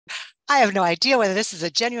I have no idea whether this is a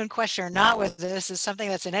genuine question or not, whether this is something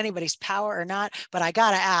that's in anybody's power or not, but I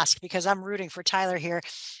got to ask because I'm rooting for Tyler here.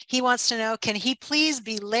 He wants to know, can he please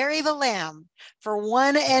be Larry the Lamb for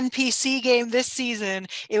one NPC game this season?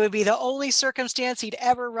 It would be the only circumstance he'd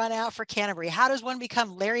ever run out for Canterbury. How does one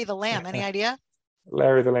become Larry the Lamb? Any idea?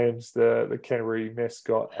 Larry the Lamb's the Canterbury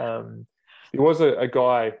mascot. There was a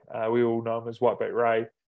guy, we all know him as Whiteback Ray.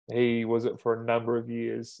 He was it for a number of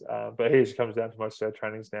years, but he actually comes down to most of our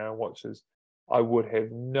trainings now and watches. I would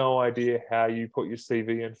have no idea how you put your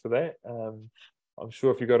CV in for that. I'm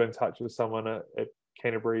sure if you got in touch with someone at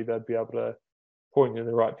Canterbury, they'd be able to point you in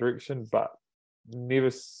the right direction, but never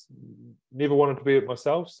wanted to be it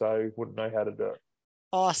myself, so wouldn't know how to do it.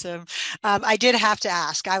 Awesome. I did have to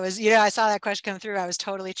ask. I saw that question come through. I was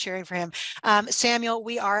totally cheering for him. Samuel,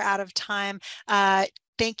 we are out of time.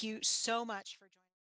 Thank you so much.